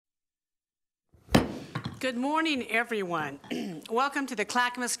Good morning, everyone. Welcome to the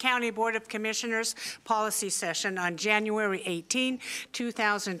Clackamas County Board of Commissioners Policy Session on January 18,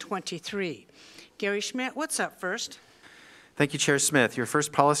 2023. Gary Schmidt, what's up first? Thank you, Chair Smith. Your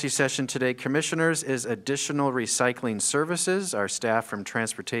first policy session today, Commissioners, is additional recycling services. Our staff from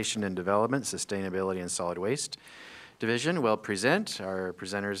Transportation and Development, Sustainability and Solid Waste Division will present. Our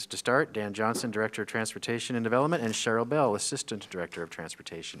presenters to start, Dan Johnson, Director of Transportation and Development, and Cheryl Bell, Assistant Director of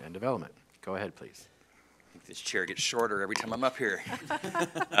Transportation and Development. Go ahead, please. This chair gets shorter every time I'm up here.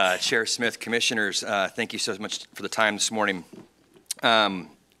 Chair Smith, Commissioners, thank you so much for the time this morning.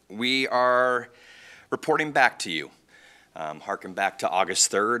 We are reporting back to you. Harken back to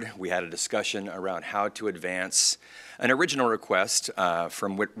August 3rd, we had a discussion around how to advance an original request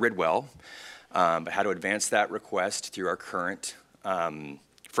from Ridwell, but how to advance that request through our current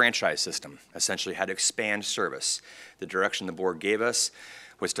franchise system, essentially how to expand service. The direction the board gave us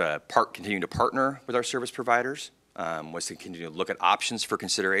was to continue to partner with our service providers, was to continue to look at options for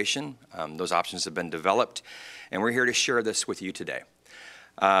consideration. Those options have been developed, and we're here to share this with you today.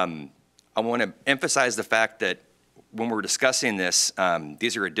 I want to emphasize the fact that when we're discussing this,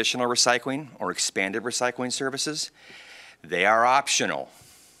 these are additional recycling or expanded recycling services. They are optional.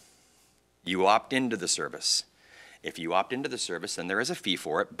 You opt into the service. If you opt into the service, then there is a fee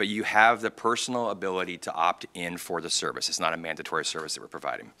for it, but you have the personal ability to opt in for the service. It's not a mandatory service that we're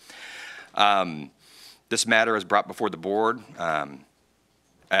providing. This matter is brought before the board and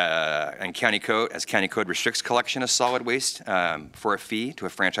County Code, as County Code restricts collection of solid waste for a fee to a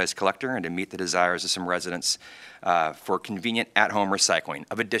franchise collector and to meet the desires of some residents for convenient at-home recycling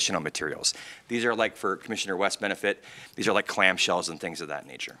of additional materials. These are like, for Commissioner West's benefit, these are like clamshells and things of that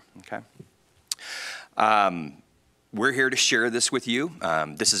nature, okay? We're here to share this with you.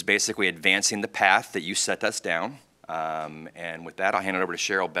 This is basically advancing the path that you set us down. And with that, I'll hand it over to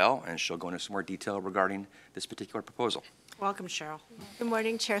Cheryl Bell, and she'll go into some more detail regarding this particular proposal. Welcome, Cheryl. Good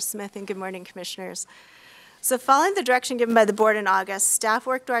morning, Chair Smith, and good morning, Commissioners. So following the direction given by the board in August, staff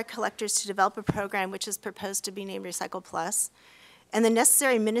worked with our collectors to develop a program which is proposed to be named Recycle Plus, and the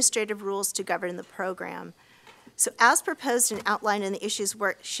necessary administrative rules to govern the program. So as proposed and outlined in the issues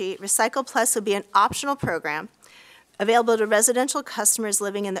worksheet, Recycle Plus will be an optional program available to residential customers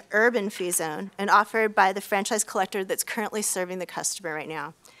living in the urban fee zone and offered by the franchise collector that's currently serving the customer right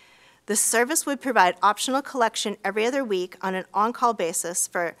now. The service would provide optional collection every other week on an on-call basis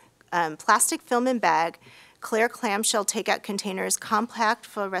for plastic film and bag, clear clamshell takeout containers, compact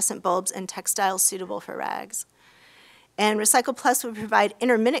fluorescent bulbs, and textiles suitable for rags. And Recycle Plus would provide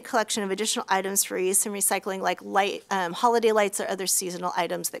intermittent collection of additional items for use in recycling, like holiday lights or other seasonal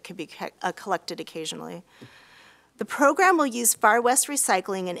items that could be collected occasionally. The program will use Far West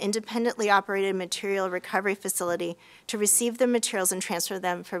Recycling, an independently operated material recovery facility, to receive the materials and transfer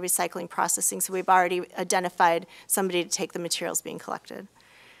them for recycling processing. So we've already identified somebody to take the materials being collected.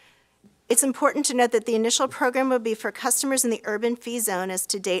 It's important to note that the initial program will be for customers in the urban fee zone, as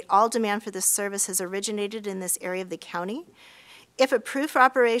to date all demand for this service has originated in this area of the county. If approved for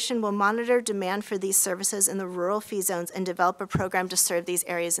operation, we'll monitor demand for these services in the rural fee zones and develop a program to serve these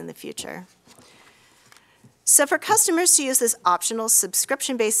areas in the future. So for customers to use this optional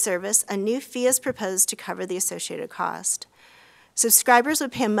subscription-based service, a new fee is proposed to cover the associated cost. Subscribers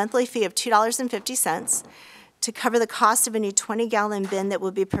would pay a monthly fee of $2.50 to cover the cost of a new 20-gallon bin that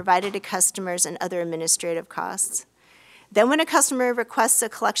will be provided to customers and other administrative costs. Then when a customer requests a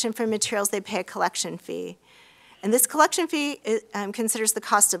collection for materials, they pay a collection fee. And this collection fee considers the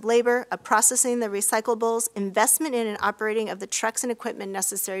cost of labor, of processing the recyclables, investment in and operating of the trucks and equipment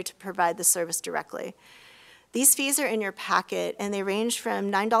necessary to provide the service directly. These fees are in your packet, and they range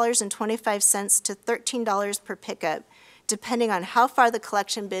from $9.25 to $13 per pickup, depending on how far the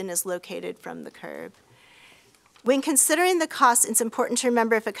collection bin is located from the curb. When considering the cost, it's important to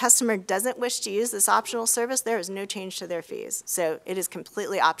remember if a customer doesn't wish to use this optional service, there is no change to their fees, so it is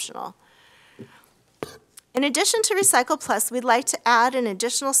completely optional. In addition to Recycle Plus, we'd like to add an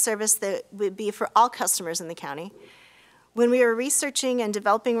additional service that would be for all customers in the county. When we were researching and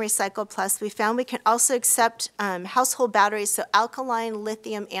developing Recycle Plus, we found we can also accept household batteries, so alkaline,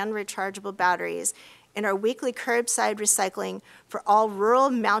 lithium, and rechargeable batteries, in our weekly curbside recycling for all rural,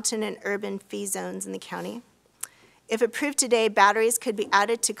 mountain, and urban fee zones in the county. If approved today, batteries could be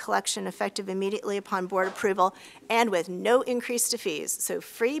added to collection effective immediately upon board approval and with no increase to fees. So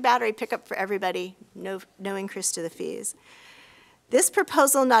free battery pickup for everybody, no increase to the fees. This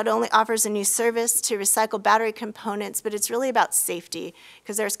proposal not only offers a new service to recycle battery components, but it's really about safety,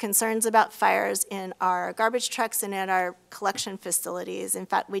 because there's concerns about fires in our garbage trucks and in our collection facilities. In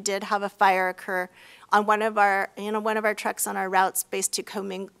fact, we did have a fire occur on one of our trucks on our routes based to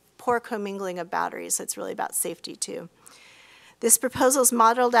poor commingling of batteries. So it's really about safety too. This proposal is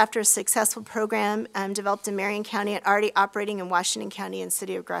modeled after a successful program developed in Marion County and already operating in Washington County and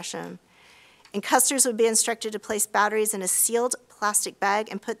City of Gresham. And customers would be instructed to place batteries in a sealed plastic bag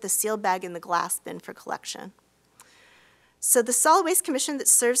and put the sealed bag in the glass bin for collection. So the Solid Waste Commission that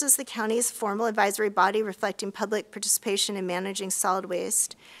serves as the county's formal advisory body reflecting public participation in managing solid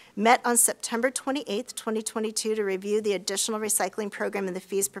waste met on September 28th, 2022 to review the additional recycling program and the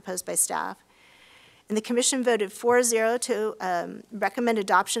fees proposed by staff. And the commission voted 4-0 to recommend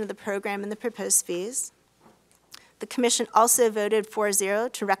adoption of the program and the proposed fees. The commission also voted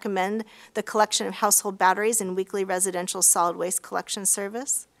 4-0 to recommend the collection of household batteries and weekly residential solid waste collection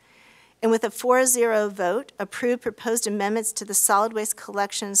service. And with a 4-0 vote, approved proposed amendments to the Solid Waste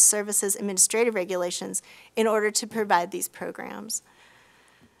Collection Services Administrative Regulations in order to provide these programs.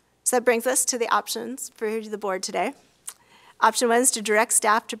 So that brings us to the options for the board today. Option 1 is to direct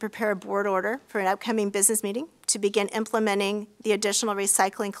staff to prepare a board order for an upcoming business meeting to begin implementing the additional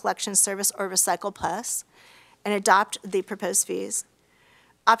recycling collection service or Recycle Plus and adopt the proposed fees.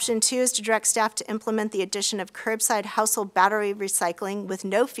 Option 2 is to direct staff to implement the addition of curbside household battery recycling with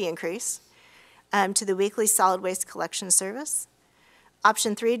no fee increase to the weekly solid waste collection service.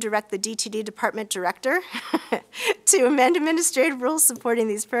 Option 3, direct the DTD department director to amend administrative rules supporting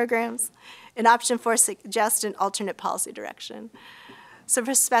these programs. And option 4, suggest an alternate policy direction. So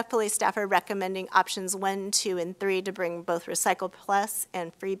respectfully, staff are recommending options 1, 2, and 3 to bring both Recycle Plus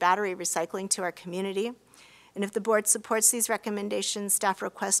and free battery recycling to our community. And if the board supports these recommendations, staff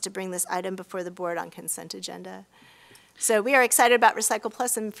requests to bring this item before the board on consent agenda. So we are excited about Recycle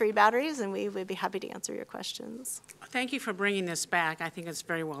Plus and free batteries, and we would be happy to answer your questions. Thank you for bringing this back. I think it's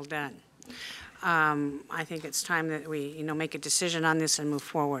very well done. I think it's time that we, make a decision on this and move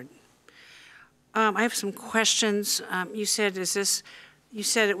forward. I have some questions. You said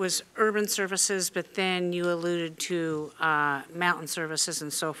it was urban services, but then you alluded to mountain services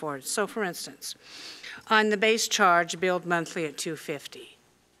and so forth. So for instance, on the base charge billed monthly at $250,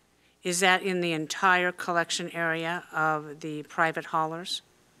 is that in the entire collection area of the private haulers?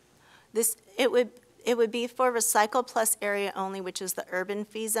 It would be for Recycle Plus area only, which is the urban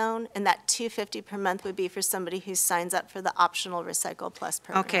fee zone, and that $250 per month would be for somebody who signs up for the optional Recycle Plus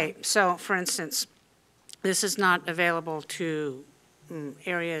program. Okay, so for instance, this is not available to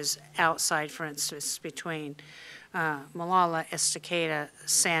areas outside, for instance, between Molalla, Estacada,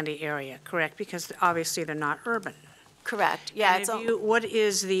 Sandy area, correct? Because obviously they're not urban. Correct, yeah. What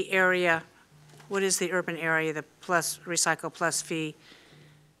is the area, what is the urban area, the Recycle Plus fee,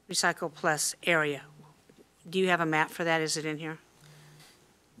 Recycle Plus area? Do you have a map for that? Is it in here?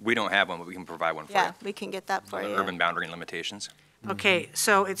 We don't have one, but we can provide one for you. Yeah, we can get that for you. Urban boundary and limitations. Okay,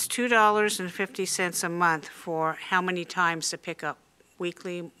 so it's $2.50 a month for how many times to pick up?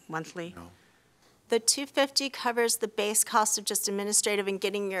 Weekly, monthly? No. The $250 covers the base cost of just administrative and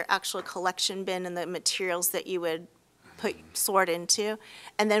getting your actual collection bin and the materials that you would sort into.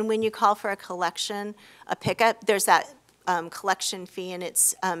 And then when you call for a pickup, there's that collection fee, and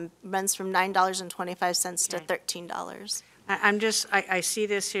it's runs from $9.25 to $13. I see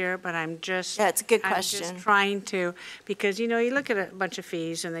this here, but I'm just. Yeah, it's a good question. I'm just trying to, because, you look at a bunch of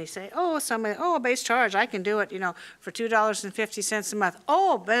fees and they say, a base charge, I can do it, for $2.50 a month.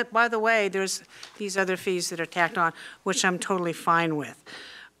 Oh, but by the way, there's these other fees that are tacked on, which I'm totally fine with.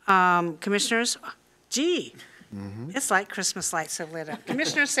 Commissioners, it's like Christmas lights have lit up.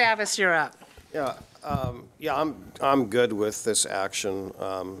 Commissioner Savas, you're up. Yeah, I'm good with this action.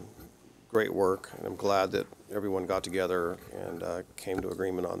 Great work, and I'm glad that everyone got together and came to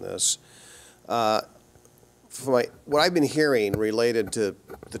agreement on this. What I've been hearing related to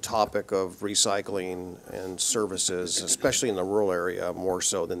the topic of recycling and services, especially in the rural area, more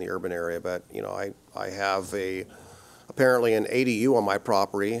so than the urban area, but I have apparently an ADU on my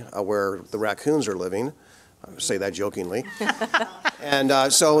property where the raccoons are living. I say that jokingly,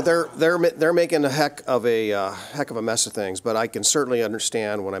 and so they're making a heck of a mess of things. But I can certainly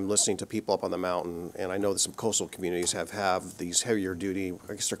understand when I'm listening to people up on the mountain, and I know that some coastal communities have these heavier duty,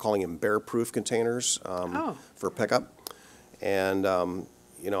 I guess they're calling them bear-proof containers for pickup. And I'm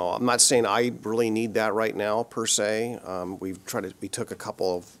not saying I really need that right now per se. We took a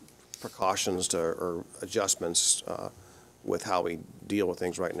couple of precautions or adjustments with how we deal with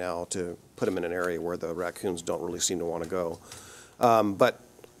things right now to put them in an area where the raccoons don't really seem to want to go. But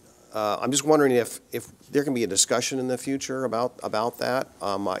I'm just wondering if there can be a discussion in the future about that.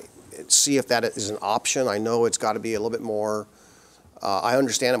 See if that is an option. I know it's got to be a little bit more, I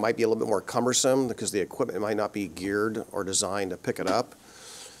understand it might be a little bit more cumbersome because the equipment might not be geared or designed to pick it up.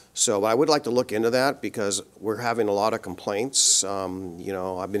 So I would like to look into that because we're having a lot of complaints. You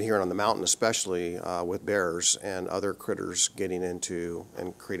know, I've been hearing on the mountain especially with bears and other critters getting into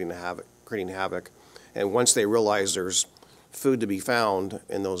and creating havoc. And once they realize there's food to be found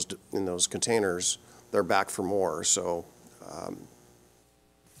in those containers, they're back for more. So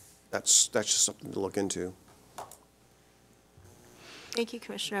that's just something to look into. Thank you,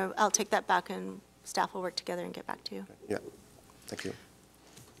 Commissioner. I'll take that back, and staff will work together and get back to you. Yeah, thank you.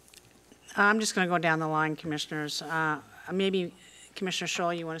 I'm just going to go down the line, Commissioners. Maybe Commissioner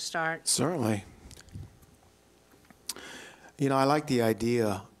Scholl, you want to start? Certainly. You know, I like the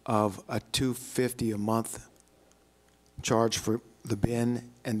idea of a $250 a month charge for the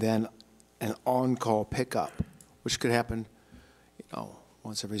bin and then an on-call pickup, which could happen, you know,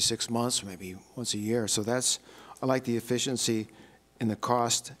 once every 6 months or maybe once a year. So I like the efficiency and the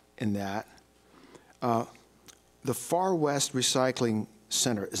cost in that. The Far West Recycling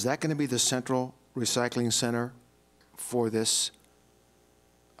Center, is that going to be the central recycling center for this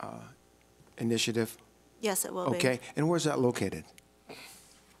initiative? Yes, it will be. Okay, and where's that located? I'm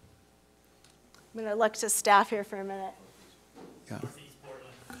going to look to staff here for a minute. Yeah.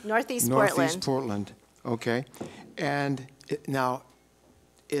 Northeast Northeast Portland. Portland, okay. And now,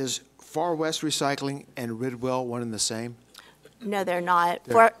 is Far West Recycling and Ridwell one and the same? No, they're not.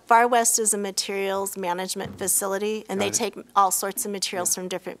 They're- Far West is a materials management facility, and they Got it. take all sorts of materials from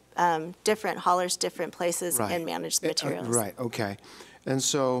different haulers, different places, Right. and manage the materials. Right, okay. And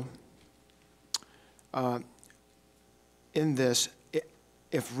so, in this,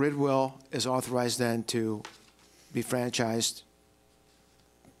 if Ridwell is authorized then to be franchised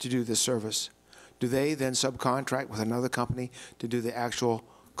to do this service, do they then subcontract with another company to do the actual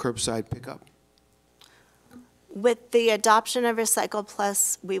curbside pickup? With the adoption of Recycle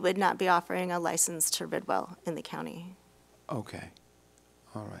Plus, we would not be offering a license to Ridwell in the county. Okay,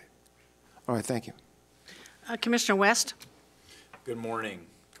 all right. All right, thank you. Commissioner West? Good morning.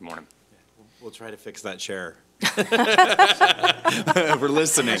 Good morning. We'll try to fix that chair. We're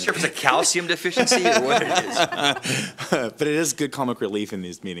listening. I'm not sure if it's a calcium deficiency or what it is. But it is good comic relief in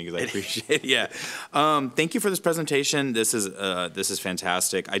these meetings. I appreciate it. Yeah. Thank you for this presentation. This is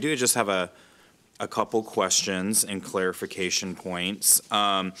fantastic. I do just have a couple questions and clarification points.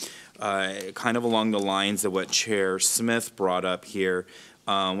 Kind of along the lines of what Chair Smith brought up here.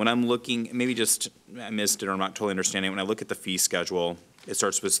 When I'm looking, maybe just I missed it or I'm not totally understanding. When I look at the fee schedule, it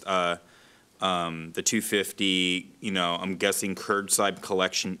starts with the $250, you know, I'm guessing curbside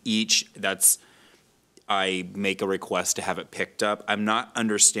collection each. That's, I make a request to have it picked up. I'm not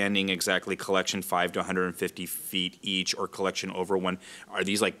understanding exactly collection 5 to 150 feet each or collection over one. Are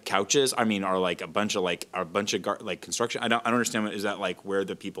these like couches? I mean, are like a bunch of like construction? I don't understand. Is that like where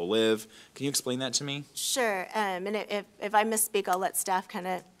the people live? Can you explain that to me? Sure, and if I misspeak, I'll let staff kind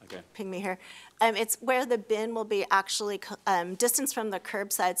of Okay. ping me here. It's where the bin will be actually distance from the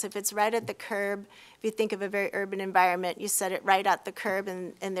curbside. So if it's right at the curb, if you think of a very urban environment, you set it right at the curb,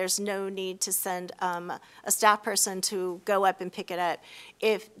 and there's no need to send a staff person to go up and pick it up.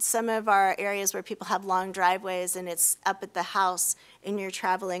 If some of our areas where people have long driveways and it's up at the house and you're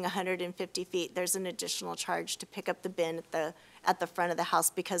traveling 150 feet, there's an additional charge to pick up the bin at the front of the house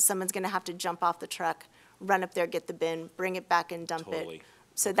because someone's going to have to jump off the truck, run up there, get the bin, bring it back and dump Totally. it.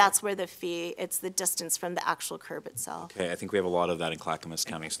 So that's where the fee, it's the distance from the actual curb itself. Okay, I think we have a lot of that in Clackamas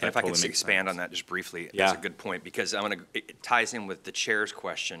County. So And if I could totally makes expand sense. on that just briefly, that's Yeah. a good point, because it ties in with the chair's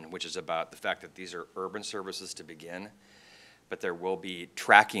question, which is about the fact that these are urban services to begin, but there will be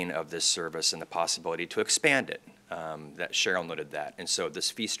tracking of this service and the possibility to expand it. That Cheryl noted that, and so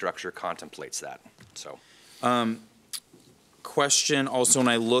this fee structure contemplates that, so. Question also, when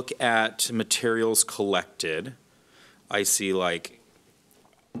I look at materials collected, I see like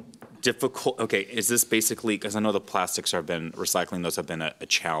difficult, okay, is this basically, because I know the plastics have been, recycling those have been a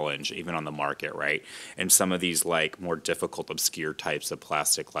challenge even on the market, right? And some of these like more difficult, obscure types of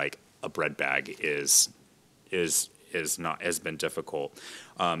plastic, like a bread bag is not, has been difficult.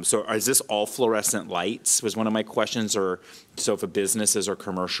 So is this all fluorescent lights was one of my questions, or so if a businesses or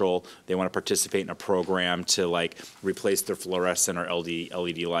commercial, they want to participate in a program to like replace their fluorescent or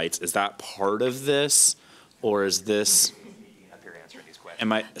LED lights, is that part of this? Or is this, Up here answering these questions.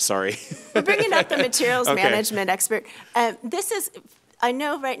 am I, sorry. We're bringing up the materials Okay. management expert. This is, I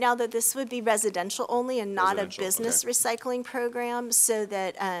know right now that this would be residential only and not a Residential, business okay. recycling program, so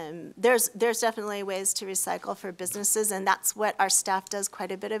that there's definitely ways to recycle for businesses, and that's what our staff does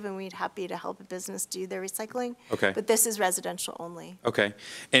quite a bit of, and we'd happy to help a business do their recycling. Okay. But this is residential only. Okay,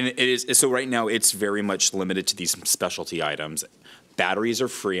 and it is, so right now, it's very much limited to these specialty items. batteries are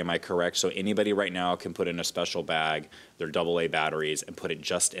free, am I correct? So anybody right now can put in a special bag their AA batteries and put it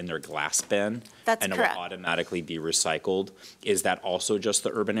just in their glass bin? That's and correct. it will automatically be recycled. Is that also just the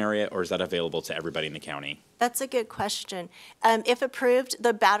urban area, or is that available to everybody in the county? That's a good question. If approved,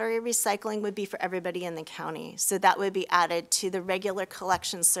 the battery recycling would be for everybody in the county. So that would be added to the regular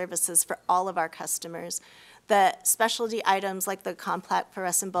collection services for all of our customers. The specialty items like the compact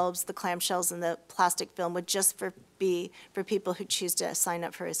fluorescent bulbs, the clamshells, and the plastic film would just be for people who choose to sign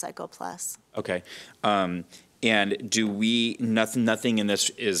up for Recycle Plus. Okay. And do we, nothing in this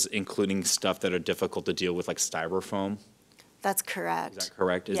is including stuff that are difficult to deal with, like styrofoam? That's correct. Is that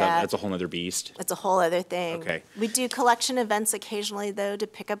correct? Yeah. That's a whole other beast? It's a whole other thing. Okay. We do collection events occasionally, though, to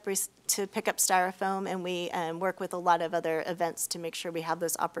pick up styrofoam, and we work with a lot of other events to make sure we have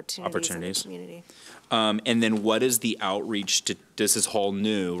those opportunities in the community. And then what is the outreach to, this is whole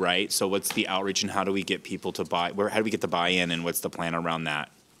new, right? So what's the outreach and how do we get people to buy, how do we get the buy-in and what's the plan around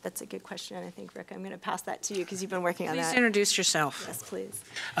that? That's a good question, and I think, Rick, I'm going to pass that to you because you've been working on Please that. introduce yourself. Yes, please.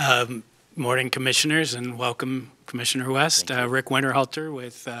 Morning, Commissioners, and welcome, Commissioner West. Rick Winterhalter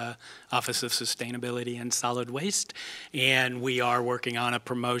with Office of Sustainability and Solid Waste. And we are working on a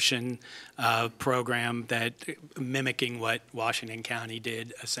promotion program that mimicking what Washington County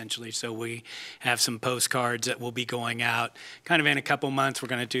did, essentially. So we have some postcards that will be going out kind of in a couple months. We're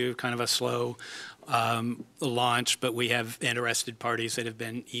going to do kind of a slow launch, but we have interested parties that have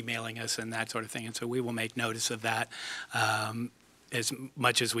been emailing us and that sort of thing. And so we will make notice of that. As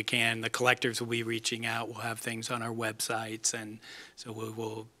much as we can. The collectors will be reaching out. We'll have things on our websites, and so we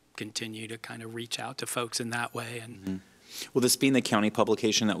will continue to kind of reach out to folks in that way. And Will this be in the county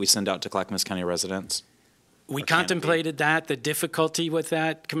publication that we send out to Clackamas County residents? we Or can it be? contemplated that. The difficulty with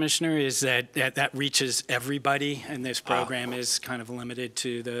that, Commissioner, is that reaches everybody, and this program is kind of limited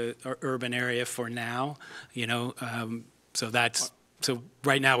to the urban area for now. You know, so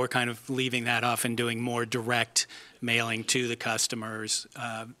right now we're kind of leaving that off and doing more direct mailing to the customers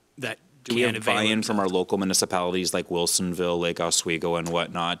that Do we can have avail buy-in themselves. from our local municipalities like Wilsonville, Lake Oswego, and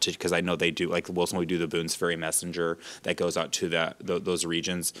whatnot? Because I know they do, like Wilson, we do the Boones Ferry Messenger that goes out to those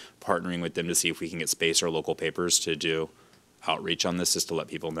regions, partnering with them to see if we can get space or local papers to do outreach on this, just to let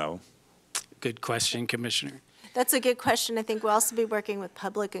people know. Good question, Commissioner. That's a good question. I think we'll also be working with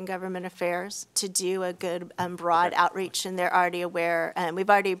Public and Government Affairs to do a good broad outreach, and they're already aware. We've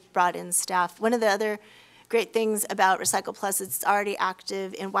already brought in staff. One of the other great things about Recycle Plus, it's already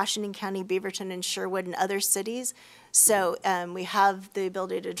active in Washington County, Beaverton, and Sherwood, and other cities. So we have the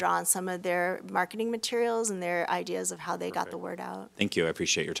ability to draw on some of their marketing materials and their ideas of how they got the word out. Thank you. I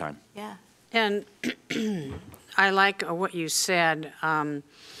appreciate your time. Yeah. And I like what you said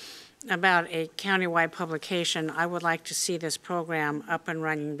about a countywide publication. I would like to see this program up and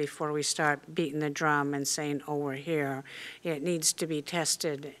running before we start beating the drum and saying, oh, we're here. It needs to be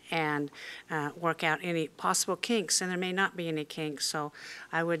tested and work out any possible kinks, and there may not be any kinks, so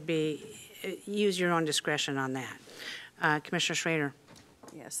I would use your own discretion on that. Commissioner Schrader.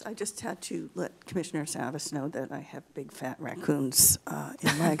 Yes, I just had to let Commissioner Savas know that I have big fat raccoons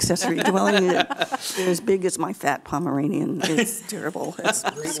in my accessory dwelling unit. They're as big as my fat Pomeranian. It's terrible. It's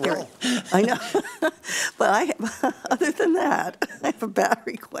scary. I know. But other than that, I have a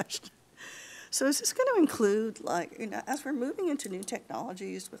battery question. So is this going to include, like, as we're moving into new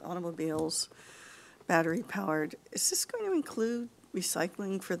technologies with automobiles, battery powered, is this going to include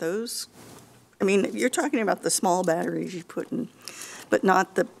recycling for those? I mean, you're talking about the small batteries you put in, but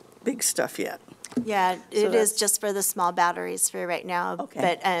not the big stuff yet. Yeah, So it is that's- just for the small batteries for right now.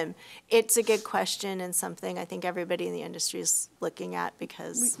 Okay. But it's a good question and something I think everybody in the industry is looking at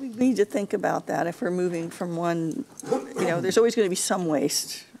because, We need to think about that if we're moving from one, there's always going to be some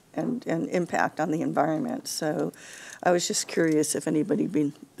waste and impact on the environment. So I was just curious if anybody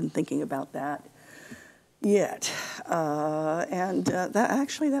been thinking about that yet.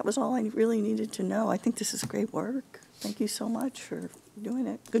 That was all I really needed to know. I think this is great work. Thank you so much for doing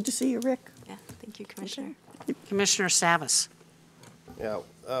it. Good to see you, Rick. yeah, thank you, Commissioner. Commissioner Savas. Yeah,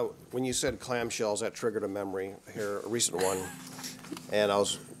 when you said clamshells, that triggered a memory here, a recent one. And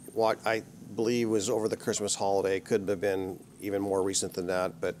I believe was over the Christmas holiday, could have been even more recent than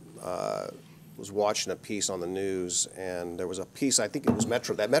that, but was watching a piece on the news, and there was a piece, I think it was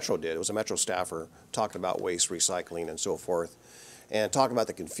Metro did, it was a Metro staffer talking about waste recycling and so forth, and talking about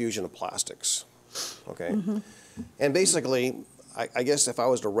the confusion of plastics, okay? Mm-hmm. And basically, I guess if I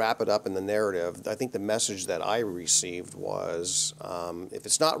was to wrap it up in the narrative, I think the message that I received was, if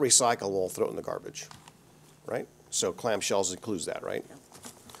it's not recyclable, throw it in the garbage, right? So clamshells includes that, right?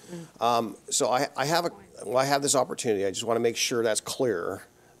 So I have this opportunity. I just want to make sure that's clear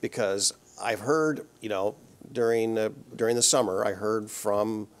because I've heard, during the summer, I heard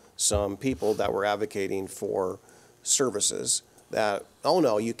from some people that were advocating for services that, oh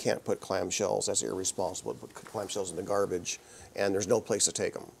no, you can't put clamshells, that's irresponsible, put clamshells in the garbage, and there's no place to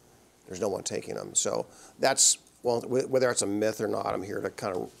take them. There's no one taking them. So that's, well, whether it's a myth or not, I'm here to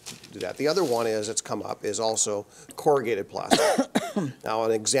kind of do that. The other one is, it's come up, is also corrugated plastic. Now,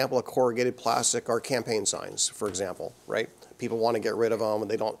 an example of corrugated plastic are campaign signs, for example, right? People want to get rid of them,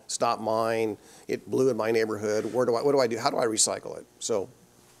 and they don't, stop mine, it blew in my neighborhood, what do I do? How do I recycle it? So,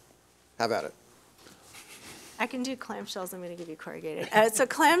 have at it. I can do clamshells, I'm going to give you corrugated. So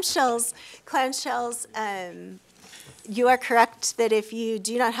clamshells, you are correct that if you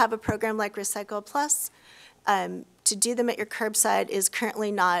do not have a program like Recycle Plus, to do them at your curbside is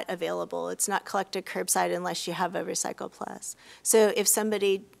currently not available. It's not collected curbside unless you have a Recycle Plus. So if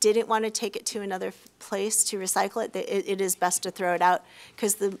somebody didn't want to take it to another place to recycle it, it is best to throw it out,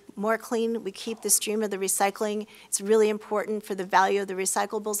 because the more clean we keep the stream of the recycling, it's really important for the value of the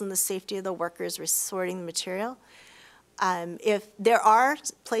recyclables and the safety of the workers sorting the material. If there are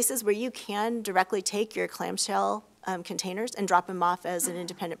places where you can directly take your clamshell containers and drop them off as an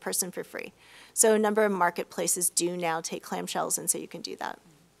independent person for free. So a number of marketplaces do now take clamshells, and so you can do that.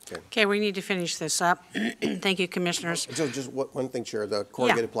 Okay, we need to finish this up. Thank you, Commissioners. So just one thing, Chair, the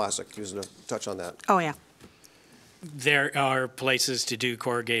corrugated plastic, just to touch on that. Oh, yeah. There are places to do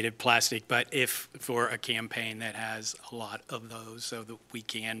corrugated plastic, but if for a campaign that has a lot of those, so that we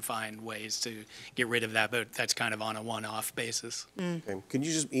can find ways to get rid of that, but that's kind of on a one-off basis. Okay. Can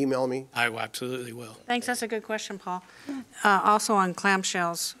you just email me? I absolutely will. Thanks, that's a good question, Paul. Also on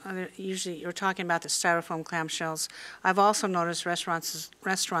clamshells, usually you're talking about the styrofoam clamshells. I've also noticed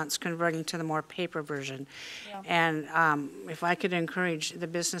restaurants converting to the more paper version. And if I could encourage the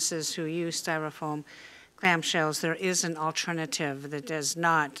businesses who use styrofoam clamshells, there is an alternative that does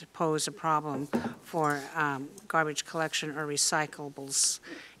not pose a problem for garbage collection or recyclables.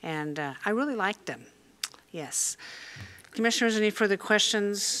 And I really like them. Yes. Commissioners, any further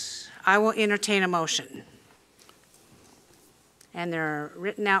questions? I will entertain a motion. And they're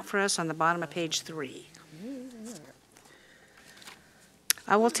written out for us on the bottom of page 3.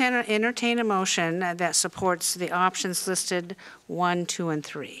 I will entertain a motion that supports the options listed 1, 2, and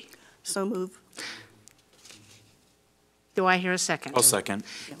 3. So move. Do I hear a second? I'll second.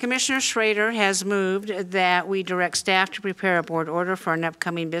 Commissioner Schrader has moved that we direct staff to prepare a board order for an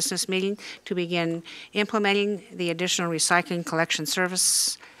upcoming business meeting to begin implementing the additional recycling collection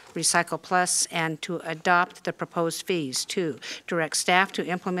service, Recycle Plus, and to adopt the proposed fees. 2, direct staff to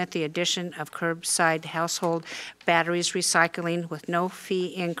implement the addition of curbside household batteries recycling with no fee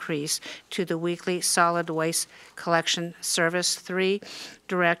increase to the weekly solid waste collection service. 3,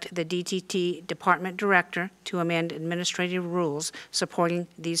 direct the DTT Department Director to amend administrative rules supporting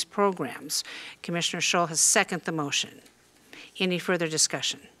these programs. Commissioner Scholl has seconded the motion. Any further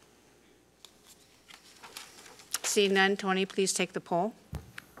discussion? Seeing none, Tony, please take the poll.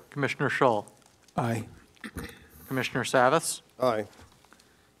 Commissioner Scholl, Aye. Commissioner Savas, Aye.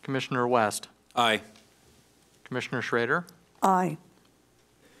 Commissioner West, Aye. Commissioner Schrader, Aye.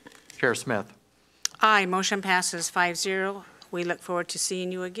 Chair Smith. Aye, motion passes 5-0. We look forward to seeing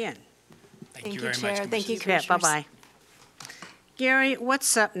you again. Thank you very much, Chair. Thank you, Commissioners. Yeah, Commissioners. bye-bye. Gary,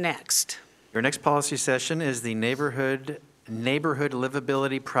 what's up next? Your next policy session is the Neighborhood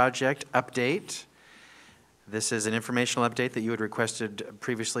Livability Project update. This is an informational update that you had requested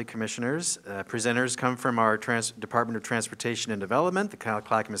previously, Commissioners. Presenters come from our Department of Transportation and Development, the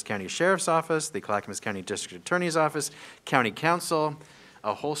Clackamas County Sheriff's Office, the Clackamas County District Attorney's Office, County Council,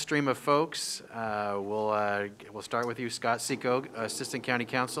 a whole stream of folks. We'll start with you, Scott Seco, Assistant County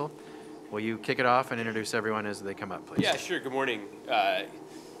Counsel. Will you kick it off and introduce everyone as they come up, please? Yeah, sure. Good morning,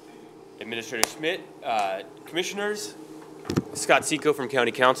 Administrator Schmidt, Commissioners, Scott Seco from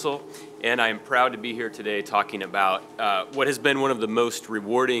County Council, and I am proud to be here today talking about what has been one of the most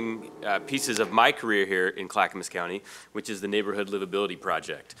rewarding pieces of my career here in Clackamas County, which is the Neighborhood Livability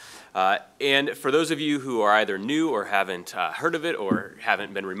Project. And for those of you who are either new or haven't heard of it or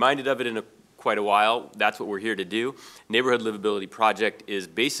haven't been reminded of it in quite a while, that's what we're here to do. Neighborhood Livability Project is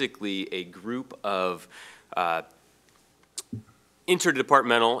basically a group of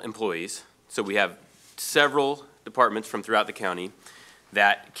interdepartmental employees. So we have several departments from throughout the county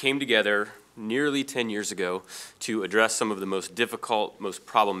that came together nearly 10 years ago to address some of the most difficult, most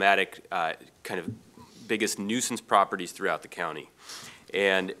problematic, kind of biggest nuisance properties throughout the county.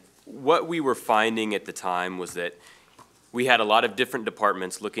 And what we were finding at the time was that we had a lot of different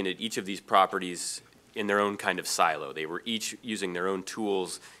departments looking at each of these properties in their own kind of silo. They were each using their own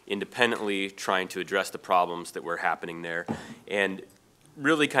tools independently, trying to address the problems that were happening there. And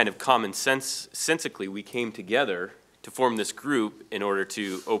really kind of sensically, we came together to form this group in order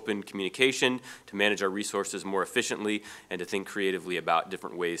to open communication, to manage our resources more efficiently, and to think creatively about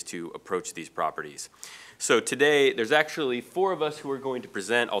different ways to approach these properties. So today, there's actually 4 of us who are going to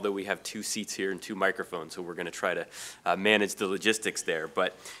present, although we have 2 seats here and 2 microphones, so we're going to try to manage the logistics there.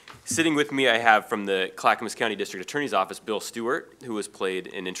 But sitting with me, I have from the Clackamas County District Attorney's Office, Bill Stewart, who has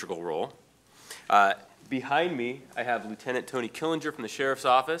played an integral role. Behind me, I have Lieutenant Tony Killinger from the Sheriff's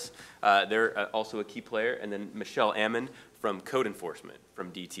Office. They're also a key player, and then Michelle Ammon from Code Enforcement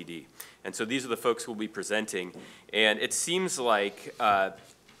from DTD. And so these are the folks who will be presenting. And it seems like,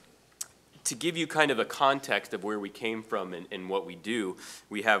 to give you kind of a context of where we came from and what we do,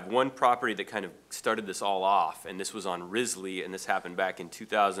 we have one property that kind of started this all off, and this was on Risley, and this happened back in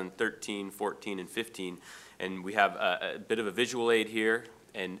 2013, 14, and 15. And we have a bit of a visual aid here.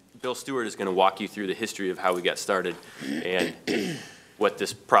 And Bill Stewart is going to walk you through the history of how we got started and what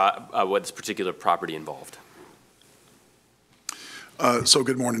this particular property involved. So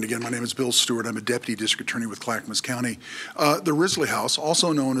good morning again. My name is Bill Stewart. I'm a Deputy District Attorney with Clackamas County. The Risley House,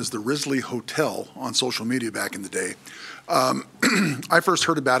 also known as the Risley Hotel on social media back in the day. I first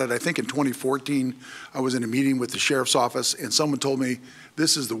heard about it, I think in 2014. I was in a meeting with the Sheriff's Office, and someone told me,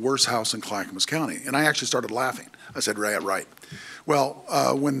 this is the worst house in Clackamas County. And I actually started laughing. I said, right. Well,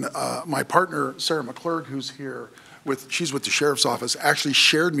 when my partner, Sarah McClurg, who's here, she's with the Sheriff's Office, actually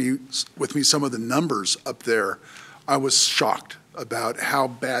shared with me some of the numbers up there, I was shocked about how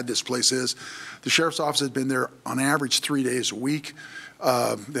bad this place is. The Sheriff's Office had been there on average 3 days a week.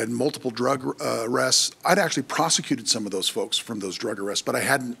 They had multiple drug arrests. I'd actually prosecuted some of those folks from those drug arrests, but I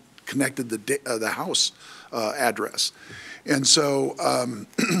hadn't connected the house address. And so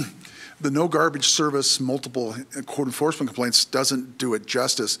the no garbage service, multiple code enforcement complaints doesn't do it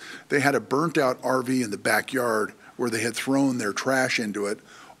justice. They had a burnt out RV in the backyard where they had thrown their trash into it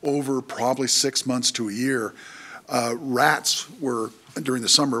over probably 6 months to a year. Rats were, during the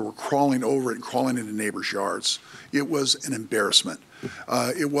summer, were crawling over it and crawling into neighbors' yards. It was an embarrassment.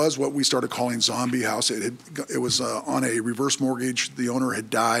 It was what we started calling zombie house. It was on a reverse mortgage. The owner had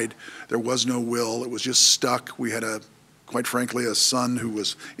died. There was no will. It was just stuck. We had quite frankly, a son who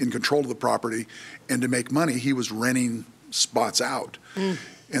was in control of the property, and to make money, he was renting spots out.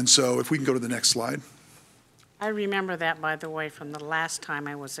 And so if we can go to the next slide. I remember that, by the way, from the last time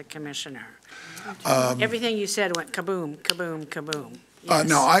I was a commissioner. Everything you said went kaboom, kaboom, kaboom. Yes.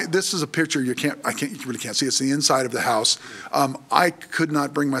 No, this is a picture you really can't see. It's the inside of the house. I could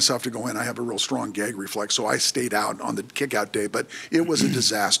not bring myself to go in. I have a real strong gag reflex, so I stayed out on the kick-out day, but it was a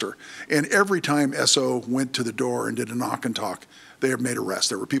disaster. And every time SO went to the door and did a knock and talk, they made arrests.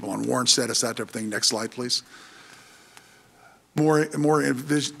 There were people on warrant status, that type of thing. Next slide, please. More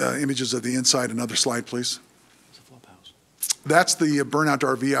images of the inside. Another slide, please. That's the burnout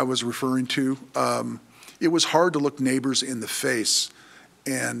RV I was referring to. It was hard to look neighbors in the face,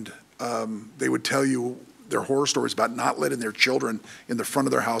 and they would tell you their horror stories about not letting their children in the front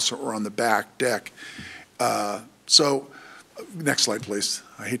of their house or on the back deck. So, next slide, please.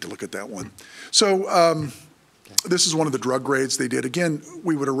 I hate to look at that one. So, this is one of the drug raids they did. Again,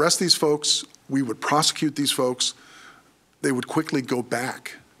 we would arrest these folks. We would prosecute these folks. They would quickly go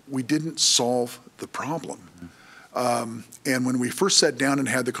back. We didn't solve the problem. And when we first sat down and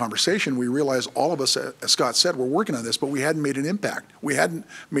had the conversation, we realized all of us, as Scott said, were working on this, but we hadn't made an impact. We hadn't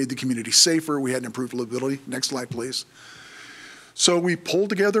made the community safer. We hadn't improved livability. Next slide, please. So we pulled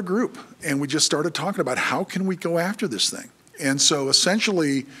together a group, and we just started talking about how can we go after this thing. And so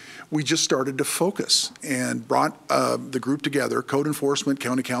essentially, we just started to focus and brought the group together, Code Enforcement,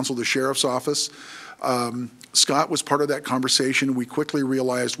 County Council, the Sheriff's Office. Scott was part of that conversation. We quickly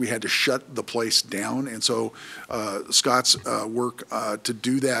realized we had to shut the place down, and so Scott's work to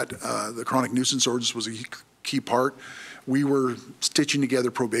do that, the chronic nuisance ordinance was a key part. We were stitching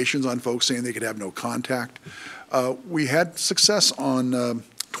together probations on folks saying they could have no contact. We had success on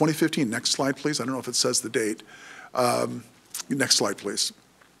 2015. Next slide, please. I don't know if it says the date. Next slide, please.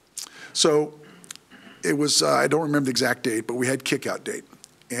 So it was, I don't remember the exact date, but we had kick-out date.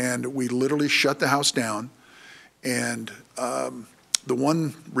 And we literally shut the house down. And the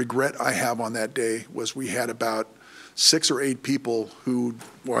one regret I have on that day was we had about 6 or 8 people who,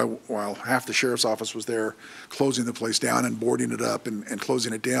 while half the sheriff's office was there closing the place down and boarding it up and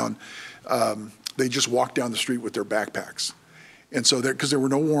closing it down, they just walked down the street with their backpacks. And so, because there were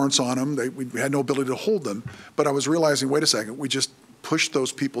no warrants on them, we had no ability to hold them. But I was realizing, wait a second, we just pushed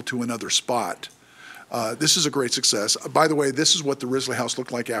those people to another spot. This is a great success. By the way, this is what the Risley House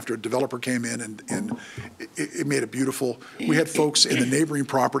looked like after a developer came in and it made it beautiful. We had folks in the neighboring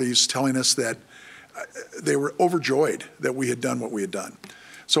properties telling us that they were overjoyed that we had done what we had done.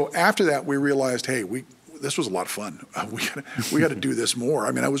 So after that, we realized, hey, this was a lot of fun. We got to do this more.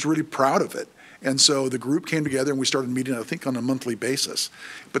 I mean, I was really proud of it. And so the group came together and we started meeting, I think, on a monthly basis.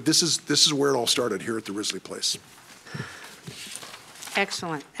 But this is where it all started, here at the Risley Place.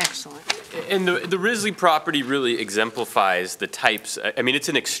 Excellent, excellent. And the Risley property really exemplifies the types, I mean, it's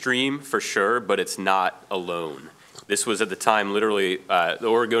an extreme for sure, but it's not alone. This was at the time, literally, the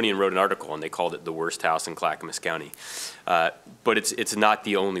Oregonian wrote an article and they called it the worst house in Clackamas County. But it's not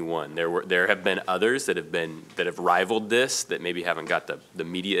the only one. There have been others that have rivaled this that maybe haven't got the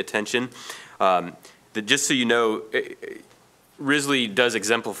media attention. Just so you know, Risley does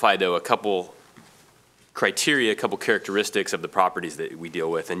exemplify, though, a couple criteria, a couple characteristics of the properties that we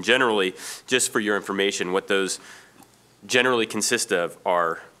deal with. And generally, just for your information, what those generally consist of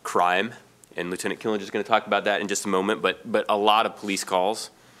are crime, and Lieutenant Killinger is going to talk about that in just a moment, but a lot of police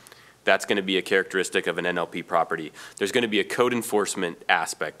calls. That's going to be a characteristic of an NLP property. There's going to be a code enforcement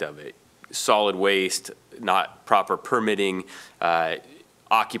aspect of it. Solid waste, not proper permitting,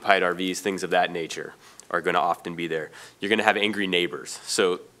 occupied RVs, things of that nature are going to often be there. You're going to have angry neighbors.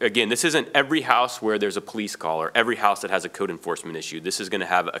 So again, this isn't every house where there's a police call or every house that has a code enforcement issue. This is going to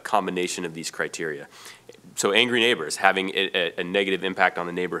have a combination of these criteria. So angry neighbors having a negative impact on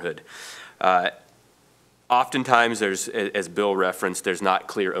the neighborhood. Oftentimes, there's, as Bill referenced, there's not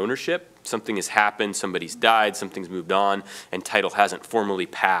clear ownership. Something has happened, somebody's died, something's moved on, and title hasn't formally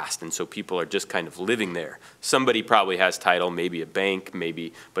passed, and so people are just kind of living there. Somebody probably has title, maybe a bank,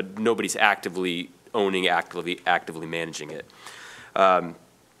 maybe, but nobody's actively owning, actively managing it. And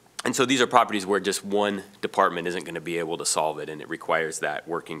so these are properties where just one department isn't going to be able to solve it, and it requires that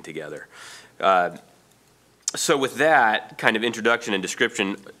working together. So with that kind of introduction and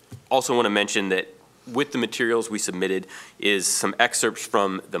description, also want to mention that with the materials we submitted is some excerpts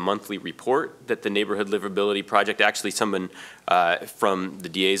from the monthly report that the Neighborhood Livability Project, actually someone from the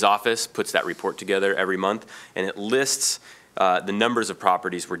DA's office puts that report together every month, and it lists the numbers of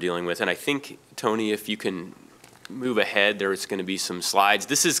properties we're dealing with. And I think, Tony, if you can move ahead, there's going to be some slides.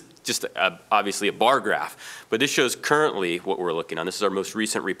 This is just obviously a bar graph, but this shows currently what we're looking on. This is our most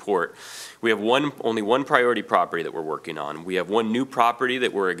recent report. We have only one priority property that we're working on. We have one new property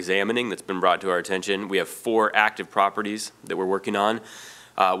that we're examining that's been brought to our attention. We have 4 active properties that we're working on.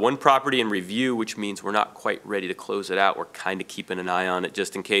 One property in review, which means we're not quite ready to close it out. We're kind of keeping an eye on it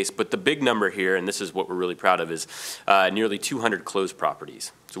just in case. But the big number here, and this is what we're really proud of, is nearly 200 closed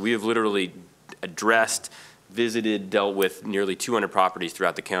properties. So we have literally addressed, visited, dealt with nearly 200 properties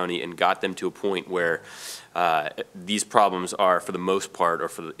throughout the county and got them to a point where these problems are, for the most part, or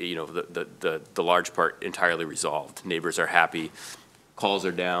for the large part, entirely resolved. Neighbors are happy, calls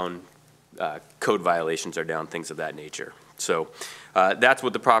are down, code violations are down, things of that nature. So that's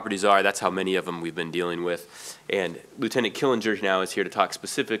what the properties are. That's how many of them we've been dealing with. And Lieutenant Killinger now is here to talk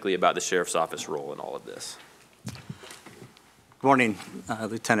specifically about the Sheriff's Office role in all of this. Good morning,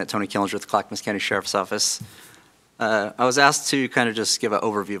 Lieutenant Tony Killinger with the Clackamas County Sheriff's Office. I was asked to kind of just give an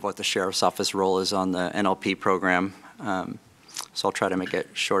overview of what the Sheriff's Office role is on the NLP program, so I'll try to make it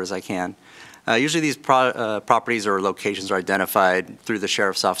short as I can. Usually these properties or locations are identified through the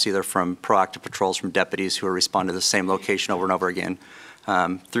Sheriff's Office, either from proactive patrols from deputies who are responding to the same location over and over again,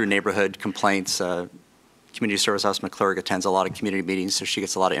 through neighborhood complaints. Community Service Officer McClurg attends a lot of community meetings, so she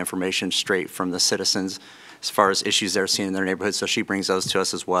gets a lot of information straight from the citizens as far as issues they're seeing in their neighborhood, so she brings those to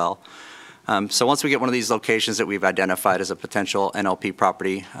us as well. So once we get one of these locations that we've identified as a potential NLP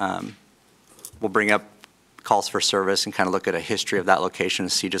property, we'll bring up calls for service and kind of look at a history of that location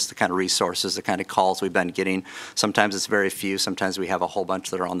and see just the kind of resources, the kind of calls we've been getting. Sometimes it's very few, sometimes we have a whole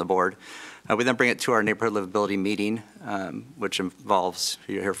bunch that are on the board. We then bring it to our neighborhood livability meeting, which involves,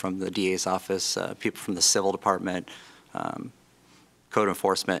 you hear from the DA's office, people from the civil department, code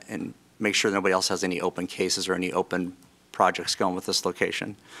enforcement, and make sure nobody else has any open cases or any open projects going with this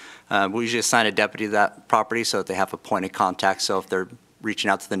location. We usually assign a deputy to that property so that they have a point of contact. So if they're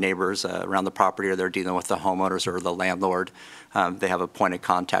reaching out to the neighbors around the property, or they're dealing with the homeowners or the landlord, they have a point of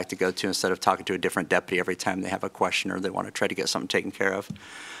contact to go to instead of talking to a different deputy every time they have a question or they want to try to get something taken care of.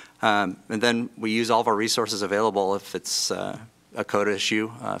 And then we use all of our resources available if it's a code issue,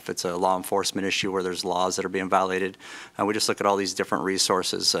 if it's a law enforcement issue where there's laws that are being violated. We just look at all these different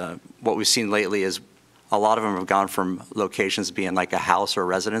resources. What we've seen lately is a lot of them have gone from locations being like a house or a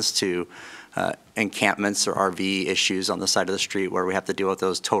residence to encampments or RV issues on the side of the street where we have to deal with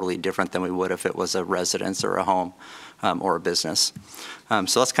those totally different than we would if it was a residence or a home or a business.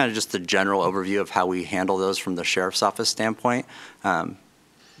 So that's kind of just the general overview of how we handle those from the Sheriff's Office standpoint.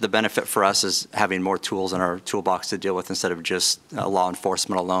 The benefit for us is having more tools in our toolbox to deal with instead of just law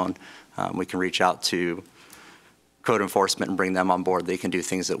enforcement alone. We can reach out to code enforcement and bring them on board. They can do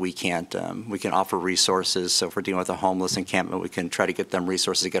things that we can't. We can offer resources. So if we're dealing with a homeless encampment, we can try to get them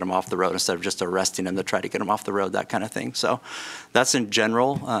resources to get them off the road instead of just arresting them to try to get them off the road, that kind of thing. So that's in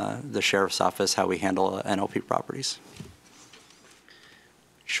general the sheriff's office, how we handle NLP properties.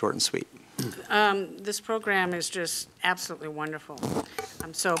 Short and sweet. This program is just absolutely wonderful.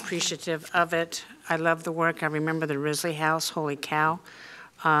 I'm so appreciative of it. I love the work. I remember the Risley House, holy cow.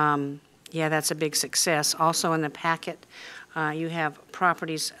 Yeah, that's a big success. Also in the packet, you have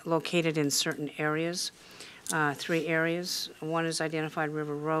properties located in certain areas, 3 areas. One is identified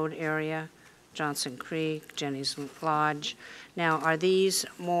River Road area, Johnson Creek, Jenny's Lodge. Now, are these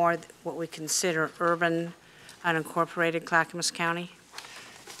more what we consider urban, unincorporated Clackamas County?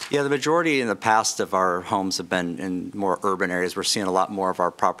 Yeah, the majority in the past of our homes have been in more urban areas. We're seeing a lot more of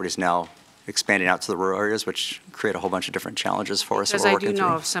our properties now expanding out to the rural areas, which create a whole bunch of different challenges for us that Because we're I working do know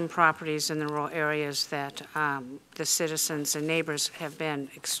through. of some properties in the rural areas that the citizens and neighbors have been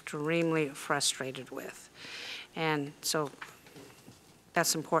extremely frustrated with. And so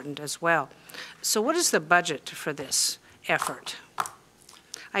that's important as well. So what is the budget for this effort?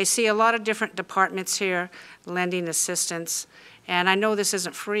 I see a lot of different departments here lending assistance, and I know this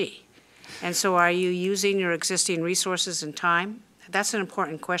isn't free. And so are you using your existing resources and time? That's an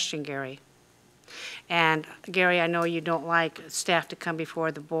important question, Gary. And Gary, I know you don't like staff to come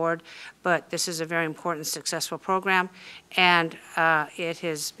before the board, but this is a very important, successful program, and it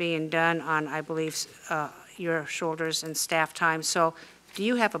is being done on, I believe, your shoulders and staff time. So do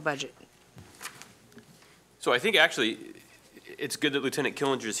you have a budget? So I think actually it's good that Lieutenant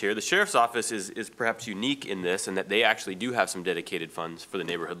Killinger is here. The Sheriff's Office is perhaps unique in this, in that they actually do have some dedicated funds for the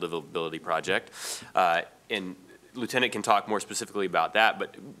Neighborhood Livability Project. And Lieutenant can talk more specifically about that,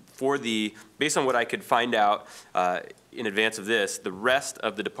 but based on what I could find out in advance of this, the rest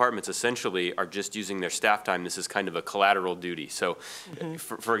of the departments essentially are just using their staff time. This is kind of a collateral duty. So,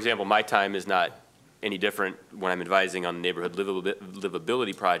 for example, my time is not any different when I'm advising on the Neighborhood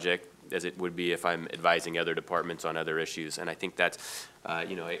Livability Project as it would be if I'm advising other departments on other issues. And I think that's, I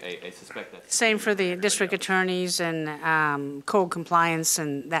suspect that's... Same for the district attorneys and code compliance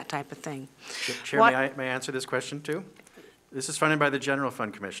and that type of thing. Chair, may I answer this question too? This is funded by the general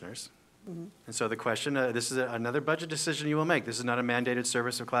fund commissioners. And so the question, this is another budget decision you will make. This is not a mandated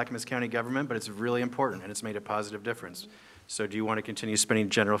service of Clackamas County government, but it's really important and it's made a positive difference. So do you want to continue spending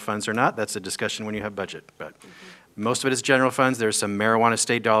general funds or not? That's a discussion when you have budget. But most of it is general funds. There's some marijuana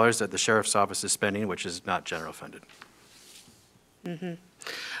state dollars that the sheriff's office is spending, which is not general funded.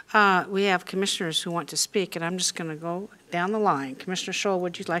 We have commissioners who want to speak, and I'm just going to go down the line. Commissioner Scholl,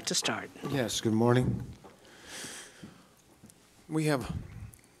 would you like to start? Yes, good morning. We have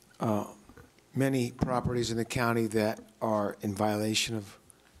many properties in the county that are in violation of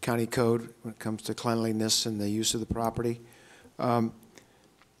county code when it comes to cleanliness and the use of the property.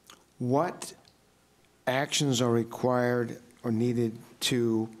 What actions are required or needed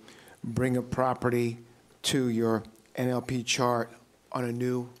to bring a property to your NLP chart on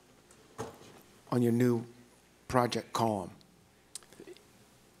your new project column?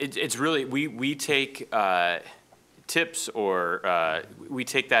 It's really, we take tips or we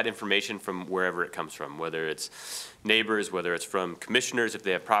take that information from wherever it comes from, whether it's neighbors, whether it's from commissioners, if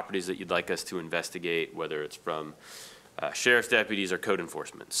they have properties that you'd like us to investigate, whether it's from sheriff's deputies or code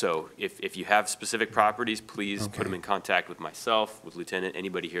enforcement. So if you have specific properties, please put them in contact with myself, with Lieutenant,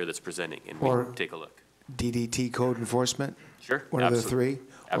 anybody here that's presenting, and we can take a look. DDT code enforcement? Sure. One of the 3?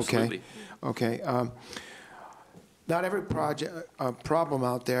 Absolutely. Okay. Not every problem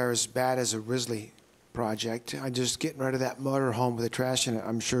out there is bad as a Risley project. I just getting rid of that motor home with the trash in it,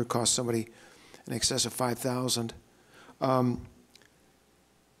 I'm sure it cost somebody in excess of $5,000.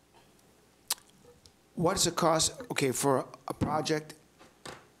 What is the cost, okay, for a project,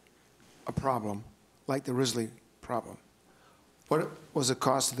 a problem, like the Risley problem? What was the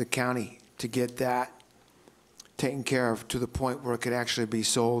cost of the county to get that taken care of to the point where it could actually be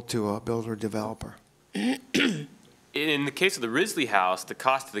sold to a builder developer? In the case of the Risley House, the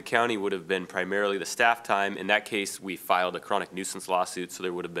cost to the county would have been primarily the staff time. In that case, we filed a chronic nuisance lawsuit, so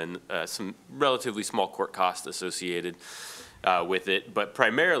there would have been some relatively small court costs associated with it. But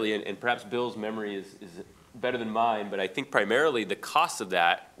primarily, and perhaps Bill's memory is better than mine, but I think primarily the costs of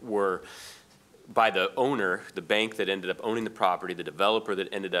that were by the owner, the bank that ended up owning the property, the developer that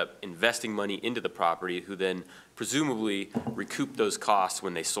ended up investing money into the property, who then presumably recouped those costs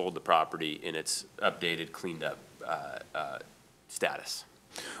when they sold the property in its updated, cleaned up status.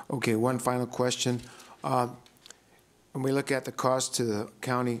 Okay, one final question. When we look at the cost to the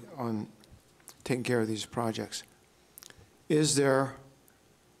county on taking care of these projects, is there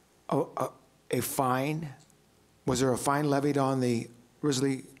a fine? Was there a fine levied on the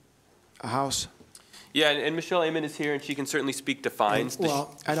Risley house? Yeah, and Michelle Amon is here, and she can certainly speak to fines. The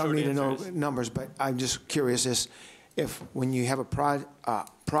Well, I don't short need to know answer is- numbers, but I'm just curious if when you have a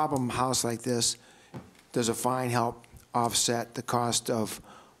problem house like this, does a fine help offset the cost of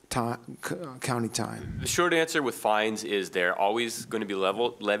county time? The short answer with fines is they're always going to be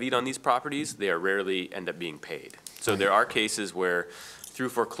levied on these properties. They are rarely end up being paid. So there are cases where through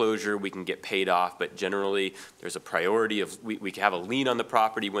foreclosure, we can get paid off, but generally, there's a priority of, we have a lien on the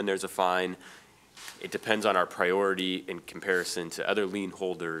property when there's a fine. It depends on our priority in comparison to other lien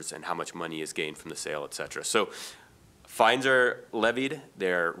holders and how much money is gained from the sale, et cetera. So fines are levied,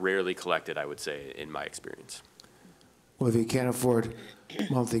 they're rarely collected, I would say, in my experience. Well, if you can't afford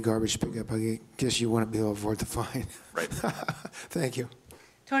monthly garbage pickup, I guess you wouldn't be able to afford the fine. Right. Thank you.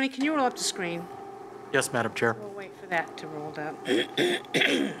 Tony, can you roll up the screen? Yes, Madam Chair. We'll wait for that to roll up.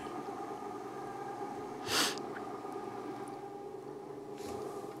 Commissioner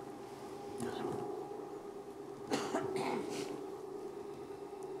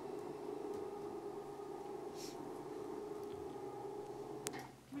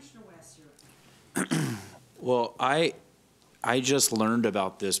West, Well, I just learned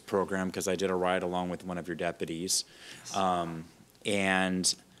about this program because I did a ride along with one of your deputies.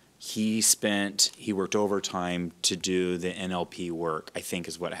 And he worked overtime to do the NLP work, I think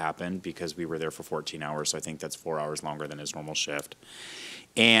is what happened, because we were there for 14 hours, so I think that's 4 hours longer than his normal shift.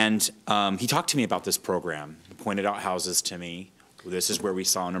 And he talked to me about this program, he pointed out houses to me. This is where we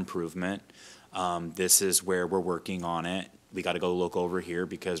saw an improvement. This is where we're working on it. We got to go look over here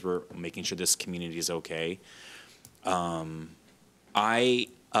because we're making sure this community is okay. I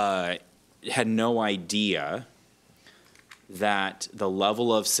had no idea that the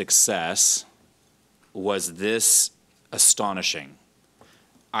level of success was this astonishing.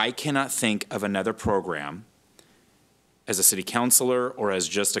 I cannot think of another program as a city councilor or as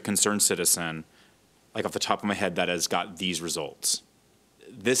just a concerned citizen, like off the top of my head, that has got these results.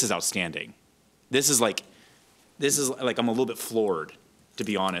 This is outstanding. This is like I'm a little bit floored, to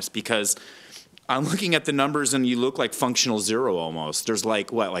be honest, because I'm looking at the numbers and you look like functional zero almost. There's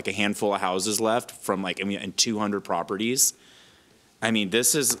like a handful of houses left from and 200 properties. I mean,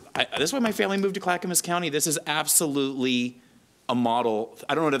 this is why my family moved to Clackamas County. This is absolutely a model.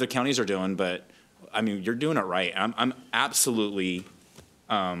 I don't know what other counties are doing, but I mean, you're doing it right. I'm absolutely,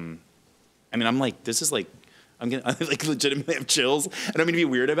 I'm like, this is like, I like legitimately have chills. I don't mean to be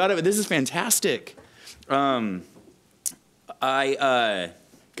weird about it, but this is fantastic. Closed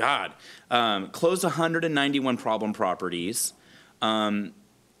 191 problem properties.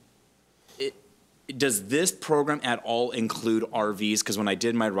 Does this program at all include RVs? Because when I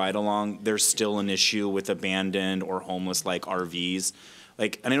did my ride-along, there's still an issue with abandoned or homeless-like RVs.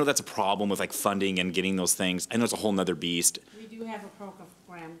 And I know that's a problem with funding and getting those things. I know it's a whole nother beast. we do have a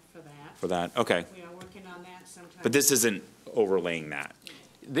program for that. For that, okay. We are working on that sometime. But this isn't overlaying that.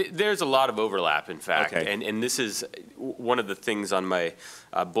 There's a lot of overlap, in fact, Okay. and this is one of the things on my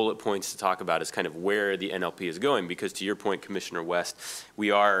bullet points to talk about is kind of where the NLP is going, because to your point, Commissioner West, we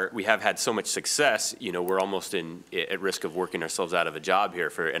have had so much success, we're almost at risk of working ourselves out of a job here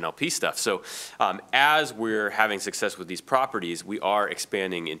for NLP stuff. So as we're having success with these properties, we are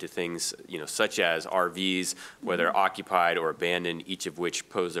expanding into things, such as RVs, whether occupied or abandoned, each of which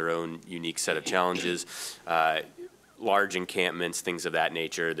pose their own unique set of challenges. Large encampments, things of that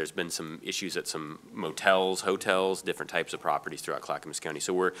nature. There's been some issues at some motels, hotels, different types of properties throughout Clackamas County.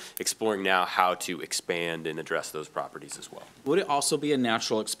 So we're exploring now how to expand and address those properties as well. Would it also be a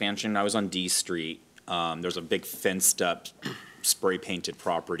natural expansion? I was on D Street. There's a big fenced-up, spray-painted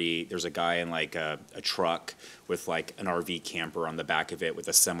property. There's a guy in a truck with an RV camper on the back of it with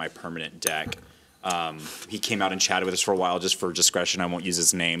a semi-permanent deck. He came out and chatted with us for a while, just for discretion. I won't use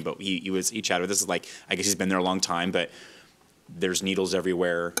his name, but he chatted with us. I guess he's been there a long time, but there's needles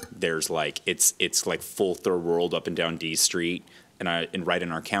everywhere. There's it's like full third world up and down D Street and right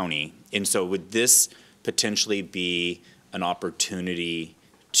in our county. And so would this potentially be an opportunity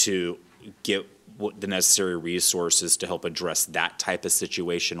to get the necessary resources to help address that type of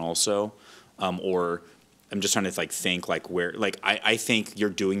situation also? Or I'm just trying to think where, I think you're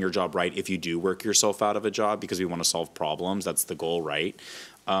doing your job right if you do work yourself out of a job, because we want to solve problems. That's the goal, right?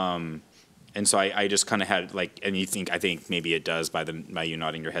 And so I just kind of had and I think maybe it does by you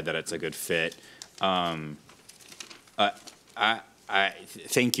nodding your head that it's a good fit. I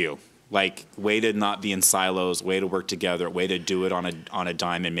thank you. Way to not be in silos, way to work together, way to do it on a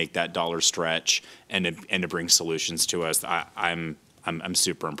dime and make that dollar stretch and to bring solutions to us. I'm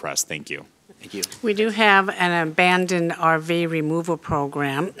super impressed. Thank you. Thank you. We do have an abandoned RV removal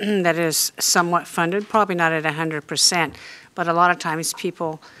program that is somewhat funded, probably not at 100%, but a lot of times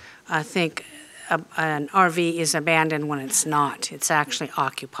people think an RV is abandoned when it's not. It's actually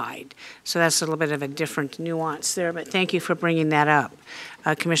occupied. So that's a little bit of a different nuance there, but thank you for bringing that up.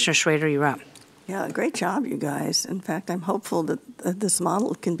 Commissioner Schrader, you're up. Yeah, great job, you guys. In fact, I'm hopeful that this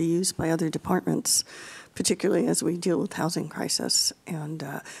model can be used by other departments, particularly as we deal with housing crisis and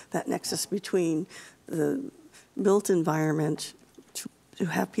that nexus between the built environment to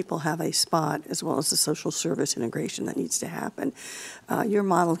have people have a spot as well as the social service integration that needs to happen. Your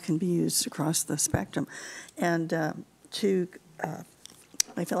model can be used across the spectrum. And to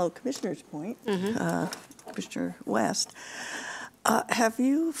my fellow commissioner's point, Commissioner West, have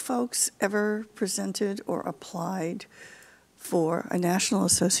you folks ever presented or applied for a National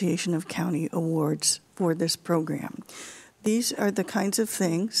Association of County Awards for this program? These are the kinds of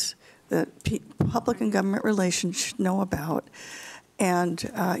things that public and government relations should know about,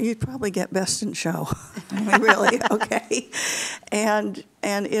 and you'd probably get best in show. I mean, really, okay? And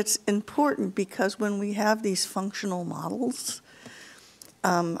it's important because when we have these functional models,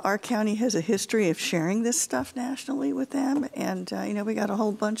 our county has a history of sharing this stuff nationally with them, and we got a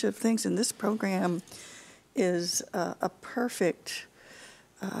whole bunch of things, and this program is a perfect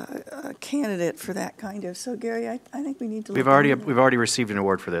candidate for that kind of. So, Gary, I think we need to. We've already received an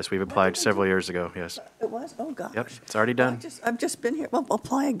award for this. We've applied several years ago. Yes. It was? Oh gosh. Yep, it's already done. I've just been here. Well,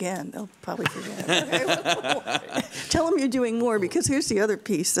 apply again. They'll probably forget. Tell them you're doing more, because here's the other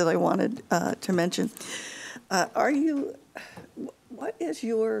piece that I wanted to mention. What is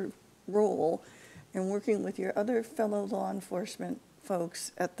your role in working with your other fellow law enforcement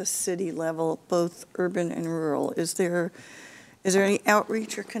folks at the city level, both urban and rural? Is there any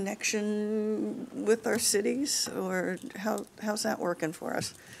outreach or connection with our cities, or how's that working for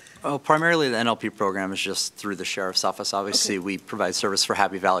us? Well, primarily the NLP program is just through the sheriff's office. Obviously, we provide service for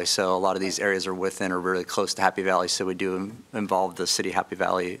Happy Valley, so a lot of these areas are within or really close to Happy Valley, so we do involve the city of Happy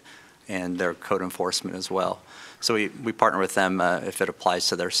Valley and their code enforcement as well. So we partner with them if it applies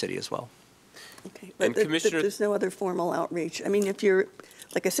to their city as well. Okay, but there's no other formal outreach. I mean, if you're,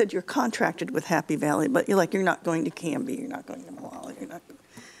 like I said, you're contracted with Happy Valley, but you're not going to Canby, you're not going to Malala, you're not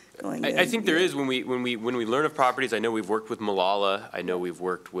going to. I think there is when we learn of properties. I know we've worked with Malala. I know we've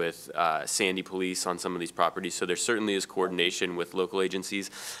worked with Sandy Police on some of these properties. So there certainly is coordination with local agencies.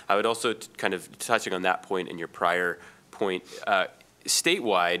 I would also kind of touching on that point in your prior point.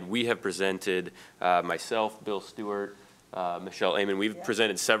 Statewide, we have presented, myself, Bill Stewart, Michelle Amon, we've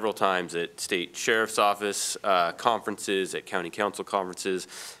presented several times at state sheriff's office conferences, at county council conferences.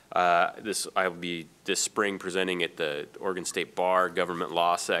 I will be this spring presenting at the Oregon State Bar government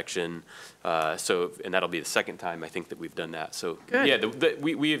law section. And that'll be the second time I think that we've done that. So good. Yeah,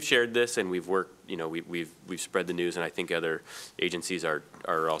 we have shared this, and we've worked. We've spread the news, and I think other agencies are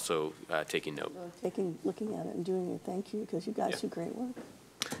also taking note. Looking at it and doing it. Thank you, because you guys do great work.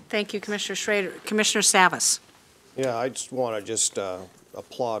 Thank you, Commissioner Schrader. Commissioner Savas. Yeah, I just want to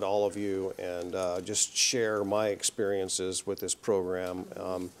applaud all of you and just share my experiences with this program.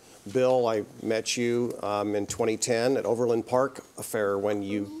 Bill, I met you in 2010 at Overland Park Fair when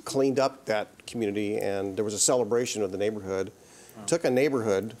you cleaned up that community, and there was a celebration of the neighborhood. Took a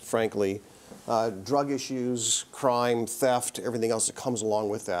neighborhood, frankly, drug issues, crime, theft, everything else that comes along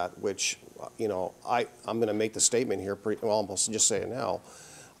with that, which, I'm going to make the statement here, almost just say it now.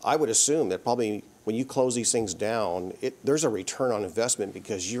 I would assume that probably when you close these things down, there's a return on investment,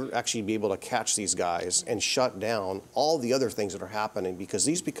 because you're actually be able to catch these guys and shut down all the other things that are happening, because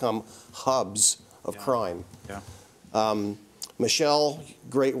these become hubs of crime. Yeah. Michelle,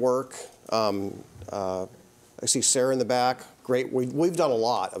 great work. I see Sarah in the back. Great. We've done a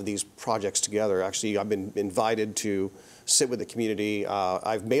lot of these projects together. Actually, I've been invited to sit with the community.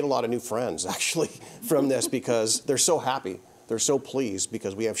 I've made a lot of new friends, actually, from this, because they're so happy. They're so pleased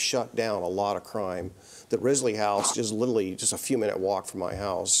because we have shut down a lot of crime. The Risley House is literally just a few minute walk from my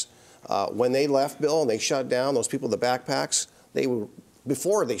house. When they left, Bill, and they shut down, those people with the backpacks,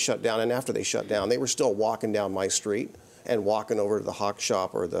 before they shut down and after they shut down, they were still walking down my street and walking over to the hawk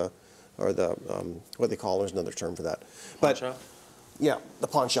shop or the what they call, there's another term for that. Pawn shop? Yeah, the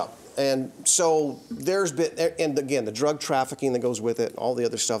pawn shop. And so there's been, and again, the drug trafficking that goes with it, all the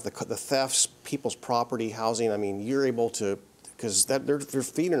other stuff, the thefts, people's property, housing. I mean, you're able to, because they're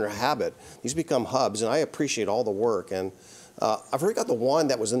feeding their habit. These become hubs, and I appreciate all the work. And I forgot the one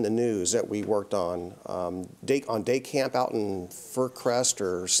that was in the news that we worked on day camp out in Fir Crest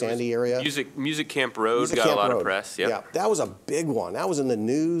or Sandy area. Music Camp Road got a lot of press. Yep. Yeah, that was a big one. That was in the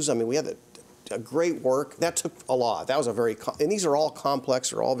news. I mean, we had great work. That took a lot. That was a very, and these are all complex,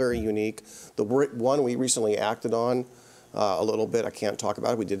 they're all very unique. The one we recently acted on a little bit, I can't talk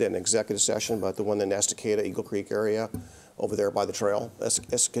about it. We did it in executive session, but the one in the Estacada, Eagle Creek area, over there by the trail,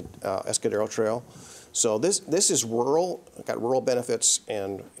 Escudero Trail. So this is rural, got rural benefits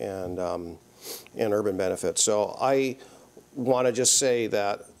and urban benefits. So I want to just say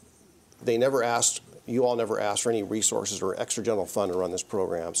that they never asked, you all never asked for any resources or extra general fund to run this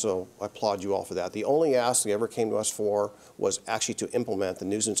program, so I applaud you all for that. The only ask they ever came to us for was actually to implement the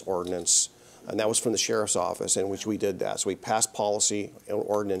nuisance ordinance, and that was from the sheriff's office, in which we did that. So we passed policy and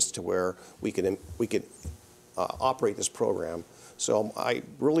ordinance to where we could operate this program. So I'm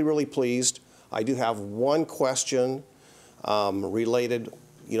really, really pleased. I do have one question related,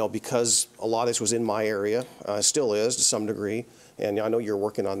 because a lot of this was in my area, still is to some degree, and I know you're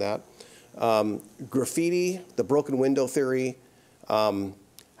working on that. Graffiti, the broken window theory,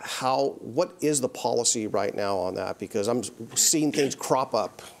 what is the policy right now on that? Because I'm seeing things crop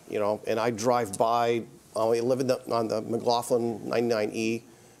up, and I drive by, I live on the McLaughlin 99E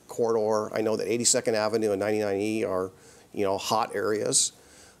corridor. I know that 82nd Avenue and 99E are, hot areas.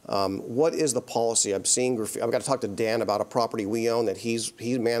 What is the policy? I'm seeing graffiti. I've got to talk to Dan about a property we own that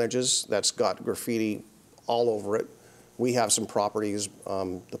he manages that's got graffiti all over it. We have some properties,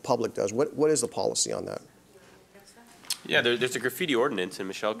 the public does. What is the policy on that? Yeah, there's a graffiti ordinance, and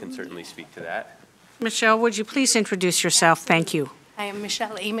Michelle can certainly speak to that. Michelle, would you please introduce yourself? Thank you. I am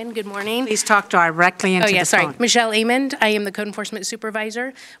Michelle Amon. Good morning. Please talk directly into the phone. Oh, yeah, sorry. Michelle Amon. I am the Code Enforcement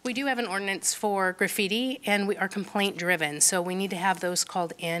Supervisor. We do have an ordinance for graffiti, and we are complaint-driven, so we need to have those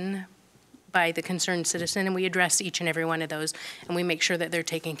called in by the concerned citizen, and we address each and every one of those, and we make sure that they're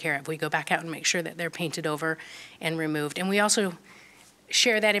taken care of. We go back out and make sure that they're painted over and removed. And we also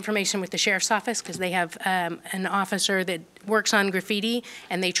share that information with the sheriff's office, because they have an officer that works on graffiti,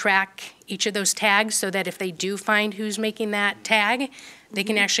 and they track each of those tags so that if they do find who's making that tag, they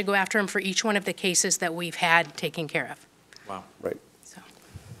can actually go after them for each one of the cases that we've had taken care of. Wow. Right.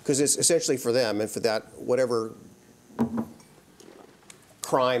 Because it's essentially for them, and for that, whatever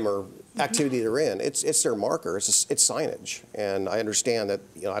crime or activity they're in, it's their marker, it's signage. And I understand that,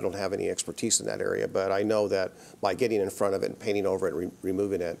 I don't have any expertise in that area, but I know that by getting in front of it and painting over it and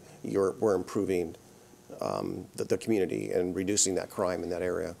removing it, we're improving the community and reducing that crime in that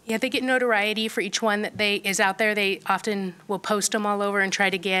area. Yeah, they get notoriety for each one that is out there. They often will post them all over and try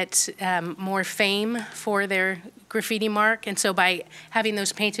to get more fame for their graffiti mark. And so by having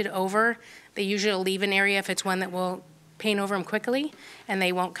those painted over, they usually will leave an area if it's one that will paint over them quickly, and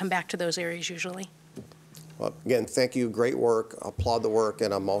they won't come back to those areas usually. Well, again, thank you, great work, I applaud the work,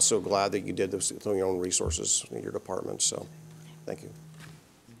 and I'm also glad that you did this with your own resources in your department, so thank you.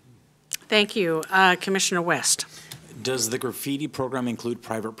 Thank you. Commissioner West. Does the graffiti program include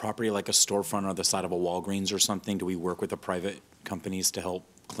private property like a storefront or the side of a Walgreens or something? Do we work with the private companies to help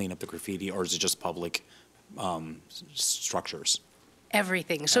clean up the graffiti, or is it just public structures?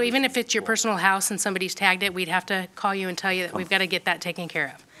 Everything. So even if it's your personal house and somebody's tagged it, we'd have to call you and tell you that we've got to get that taken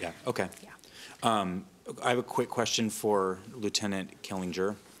care of. Yeah, okay. Yeah. I have a quick question for Lieutenant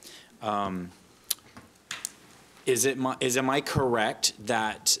Killinger. Am I correct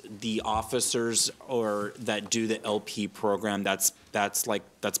that the officers or that do the LP program, that's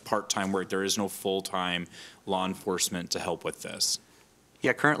part-time work? There is no full-time law enforcement to help with this?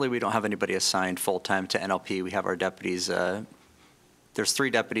 Yeah, currently we don't have anybody assigned full-time to NLP. We have our deputies. There's 3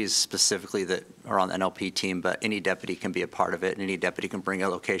 deputies specifically that are on the NLP team, but any deputy can be a part of it, and any deputy can bring a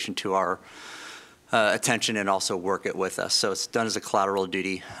location to our attention and also work it with us. So it's done as a collateral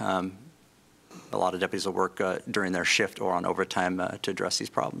duty. A lot of deputies will work during their shift or on overtime to address these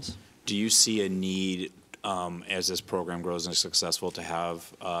problems. Do you see a need, as this program grows and is successful, to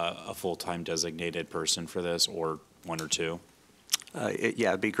have a full-time designated person for this, or 1 or 2?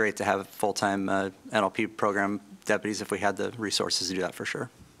 Yeah, it'd be great to have full-time NLP program deputies if we had the resources to do that, for sure.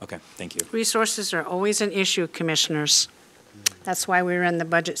 Okay, thank you. Resources are always an issue, commissioners. That's why we're in the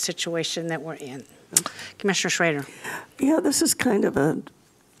budget situation that we're in. Commissioner Schrader. Yeah, this is kind of a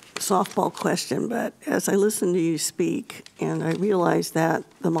softball question, but as I listen to you speak, and I realize that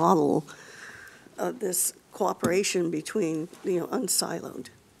the model of this cooperation between, unsiloed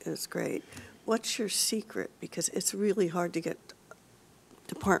is great. What's your secret? Because it's really hard to get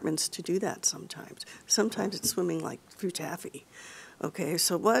departments to do that sometimes. Sometimes it's swimming like through taffy. Okay,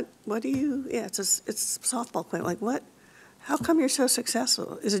 so what do you, it's a softball question, like how come you're so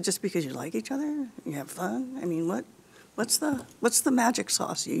successful? Is it just because you like each other? You have fun? I mean, what's the magic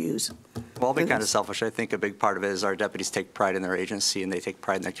sauce you use? Well, I'll be kind of selfish. I think a big part of it is our deputies take pride in their agency and they take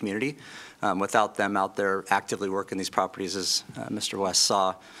pride in their community. Without them out there actively working these properties, as Mr. West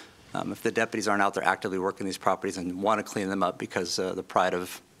saw, If the deputies aren't out there actively working these properties and want to clean them up because the pride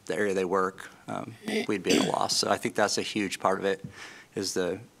of the area they work, we'd be at a loss. So I think that's a huge part of it, is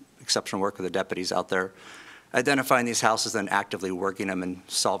the exceptional work of the deputies out there identifying these houses and actively working them and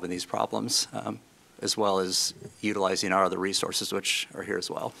solving these problems, as well as utilizing our other resources, which are here as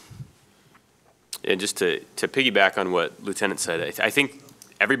well. And just to piggyback on what Lieutenant said, I think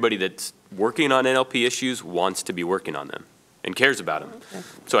everybody that's working on NLP issues wants to be working on them and cares about them. Okay.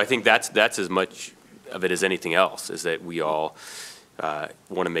 So I think that's as much of it as anything else, is that we all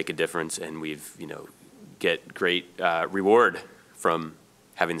want to make a difference, and we've, get great reward from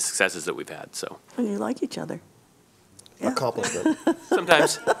having the successes that we've had, so. And you like each other. Yeah. Accomplishment.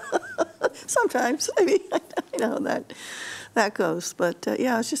 Sometimes. Sometimes. I mean, I know that goes. But,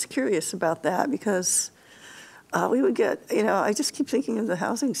 yeah, I was just curious about that because we would get, I just keep thinking of the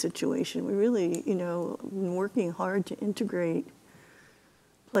housing situation. We really, been working hard to integrate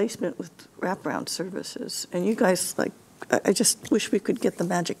placement with wraparound services. And you guys, I just wish we could get the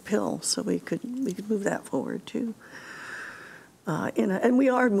magic pill so we could move that forward, too. And we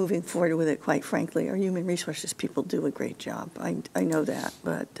are moving forward with it, quite frankly. Our human resources people do a great job. I know that.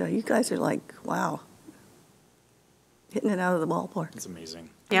 But you guys are like, wow, hitting it out of the ballpark. It's amazing.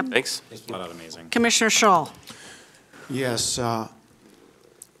 Yep. Thanks. Flat out amazing. Commissioner Scholl. Yes,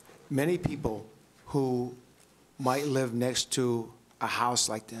 many people who might live next to a house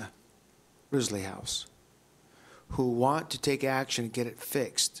like the Risley House, who want to take action and get it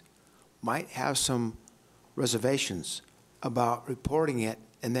fixed, might have some reservations about reporting it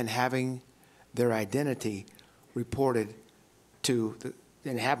and then having their identity reported to the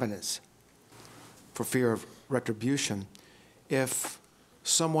inhabitants for fear of retribution. If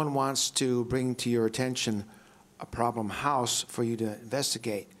someone wants to bring to your attention a problem house for you to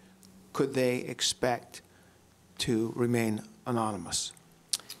investigate, could they expect to remain anonymous?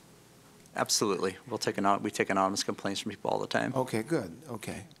 Absolutely. We take anonymous complaints from people all the time. Okay, good.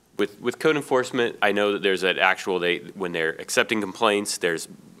 Okay. With code enforcement, I know that there's an actual, when they're accepting complaints, there's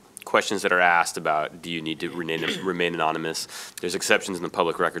questions that are asked about, do you need to remain anonymous? There's exceptions in the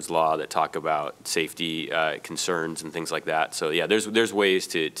public records law that talk about safety concerns and things like that. So yeah, there's ways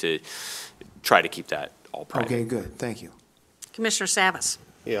to try to keep that all private. Okay, good. Thank you. Commissioner Savas.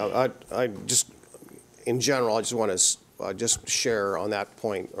 Yeah, I just, in general, I just want to just share on that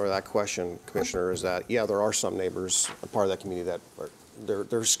point, or that question, Commissioner, is that, yeah, there are some neighbors, a part of that community that are,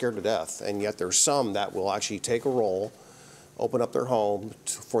 they're scared to death, and yet there's some that will actually take a role, open up their home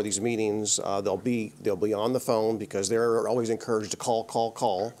for these meetings. They'll be on the phone because they're always encouraged to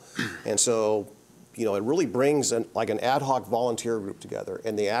call. And so, it really brings like an ad hoc volunteer group together,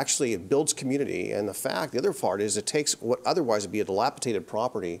 and it builds community. And the other part is it takes what otherwise would be a dilapidated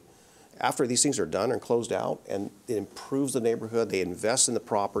property after these things are done and closed out, and it improves the neighborhood. They invest in the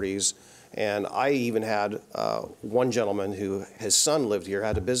properties. And I even had one gentleman who, his son lived here,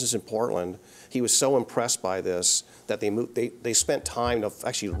 had a business in Portland. He was so impressed by this that they spent time to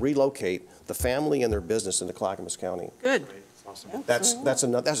actually relocate the family and their business into Clackamas County. Good. That's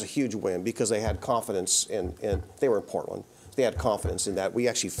a huge win because they had confidence in they were in Portland. They had confidence in that we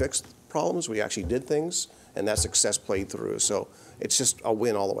actually fixed problems, we actually did things, and that success played through. So it's just a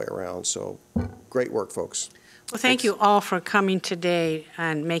win all the way around. So great work, folks. Well, thank you all for coming today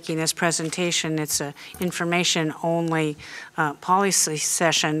and making this presentation. It's an information-only policy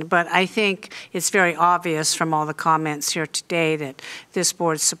session, but I think it's very obvious from all the comments here today that this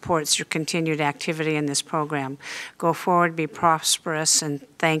board supports your continued activity in this program. Go forward, be prosperous, and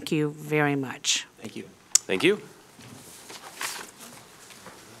thank you very much. Thank you. Thank you.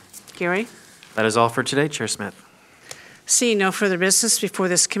 Gary? That is all for today, Chair Smith. Seeing no further business before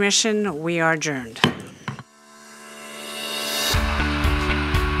this commission, we are adjourned.